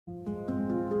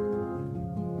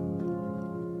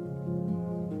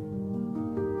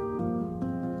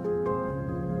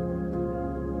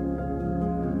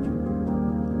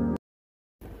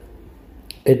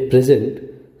At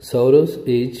present, Saurav's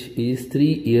age is 3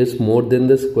 years more than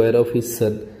the square of his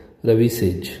son Ravi's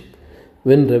age.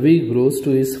 When Ravi grows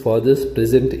to his father's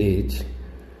present age,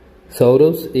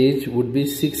 Saurav's age would be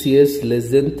 6 years less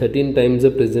than 13 times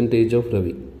the present age of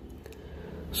Ravi.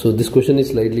 So this question is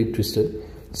slightly twisted.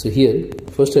 So here,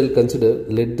 first I'll consider,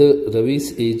 let the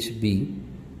Ravi's age be,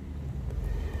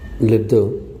 let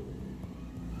the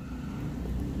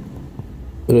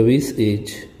Ravi's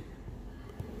age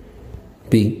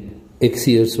be X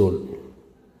years old.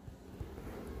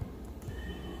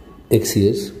 X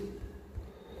years.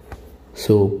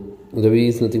 So Ravi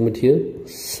is nothing but here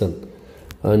son.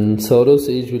 And Saurav's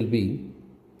age will be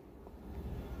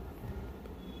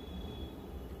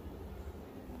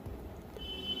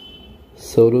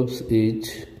Saurav's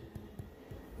age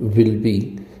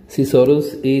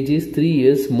age is 3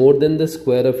 years more than the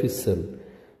square of his son.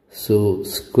 So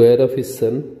square of his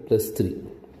son plus 3.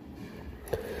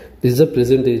 This is the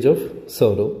present age of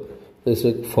Sourav, this is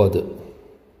like father.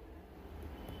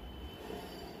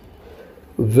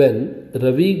 When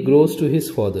Ravi grows to his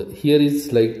father, here is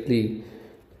slightly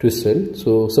twisted.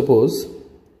 So suppose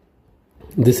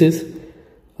this is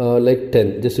like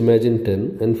 10, just imagine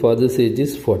 10, and father's age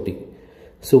is 40.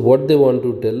 So what they want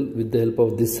to tell with the help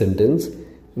of this sentence,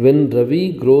 when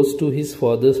Ravi grows to his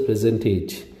father's present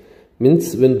age,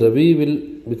 means when Ravi will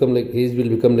become like, age will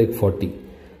become like 40.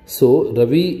 So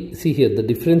Ravi, see here, the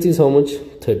difference is how much?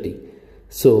 30.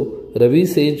 So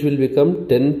Ravi's age will become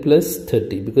 10 plus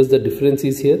 30 because the difference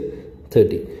is here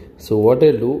 30. So what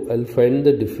I'll do, I'll find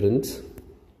the difference.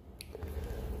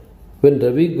 When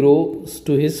Ravi grows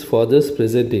to his father's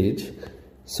present age,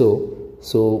 so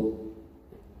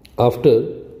after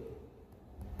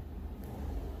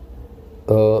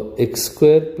x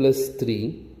square plus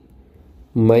 3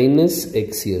 minus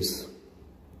x years.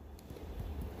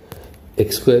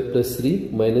 X square plus 3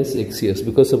 minus x years,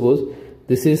 because suppose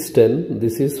this is 10,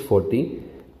 this is 40.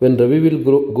 When Ravi will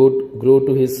grow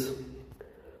to his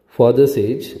father's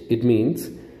age, it means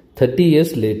 30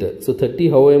 years later. So 30,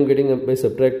 how I am getting by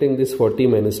subtracting this 40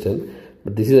 minus 10,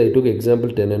 but this is, I took example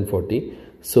 10 and 40.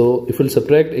 So if we'll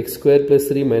subtract x square plus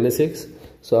 3 minus x,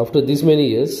 so after these many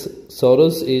years,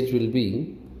 Saurav's age will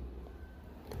be,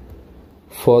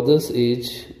 father's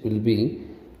age will be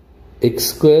x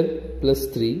square plus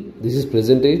 3, this is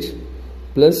present age,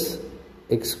 plus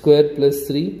x square plus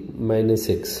 3 minus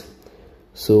x.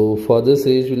 So father's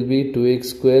age will be 2x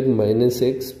square minus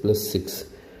x plus 6.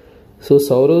 So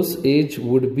Saurav's age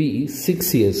would be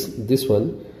 6 years, this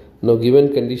one. Now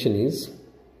given condition is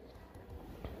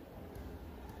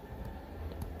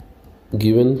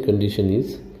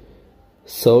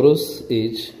Saurav's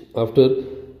age after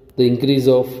the increase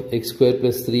of x square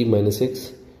plus 3 minus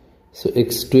x. So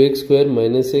 2x square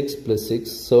minus x plus 6.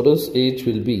 Saurav's age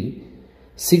will be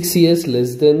 6 years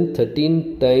less than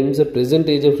 13 times the present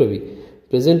age of Ravi.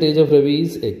 Present age of Ravi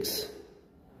is x.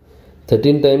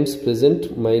 13 times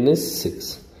present minus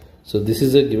 6. So this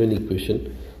is a given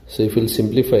equation. So if we will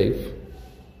simplify,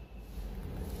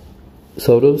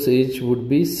 Saurav's age would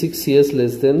be 6 years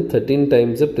less than 13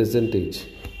 times the present age.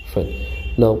 Fine.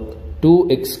 Now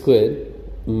 2x square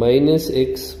minus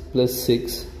x plus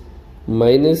 6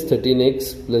 minus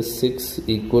 13x plus 6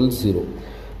 equals 0.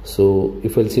 So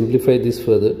if I'll simplify this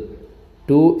further,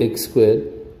 2x square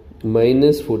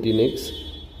minus 14x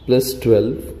plus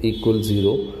 12 equals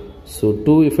 0. So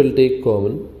 2 if I'll take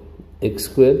common, x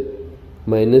square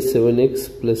minus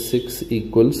 7x plus 6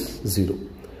 equals 0.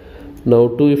 Now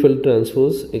 2 if I'll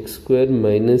transpose, x square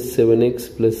minus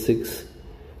 7x plus 6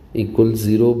 equals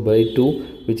 0 by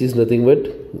 2, which is nothing but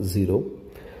 0.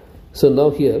 So now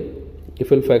here,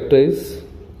 if I'll factorize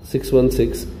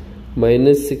 616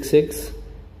 minus 6x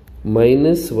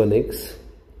minus 1x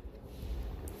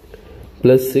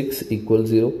plus 6 equals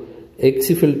 0. X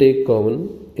if I'll take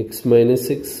common, x minus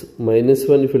 6 minus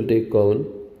 1 if I'll take common,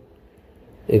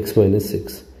 x minus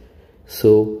 6.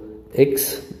 So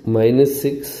x minus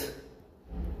 6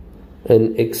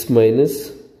 and x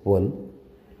minus 1.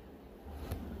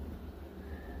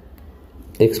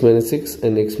 X minus 6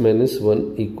 and x minus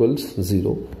 1 equals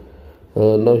 0.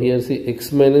 Now here see,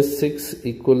 x minus 6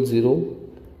 equals 0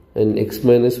 and x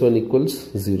minus 1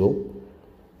 equals 0.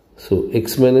 So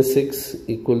x minus 6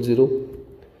 equals 0,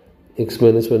 x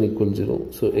minus 1 equals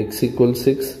 0. So x equals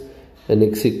 6 and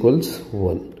x equals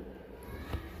 1.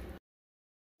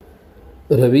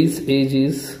 Ravi's age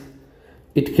is,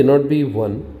 it cannot be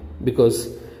 1, because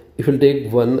if you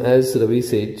take 1 as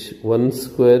Ravi's age, 1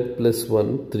 square plus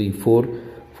 1, 3, 4,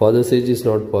 father's age is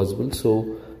not possible.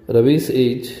 So Ravi's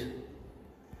age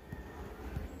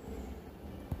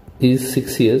is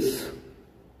 6 years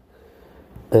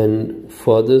and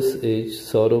father's age,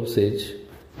 Saurav's age,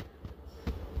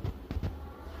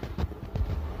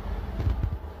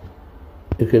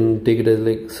 you can take it as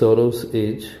like Saurav's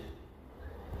age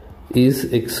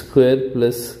is x square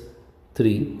plus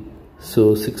 3.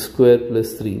 So 6 square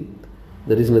plus 3,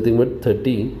 that is nothing but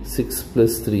 36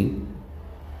 plus 3,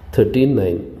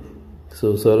 39.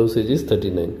 So Saurav's age is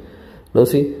 39. Now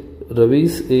see,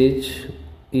 Ravi's age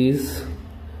is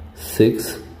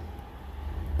 6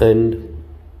 and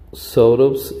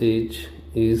Saurav's age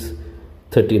is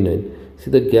 39. See,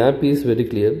 the gap is very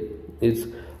clear. It's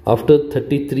after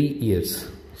 33 years.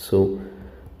 So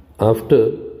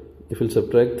after, if you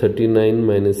subtract 39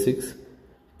 minus 6,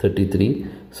 33.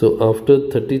 So after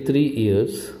 33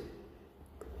 years,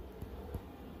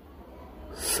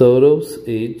 Saurav's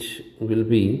age will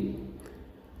be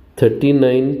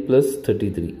 39 plus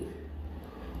 33.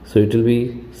 So it will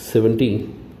be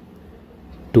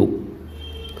 72.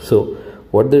 So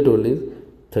what they told is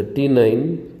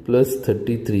 39 plus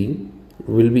 33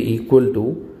 will be equal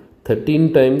to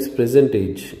 13 times present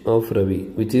age of Ravi,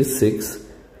 which is 6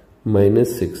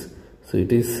 minus 6. So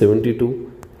it is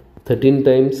 72. 13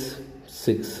 times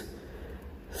 6,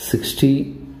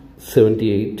 60,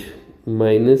 78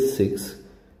 minus 6,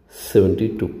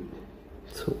 72.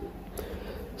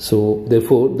 So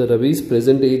therefore the Ravi's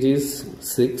present age is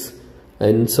 6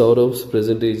 and Saurav's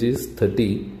present age is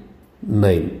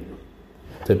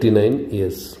 39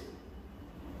 years.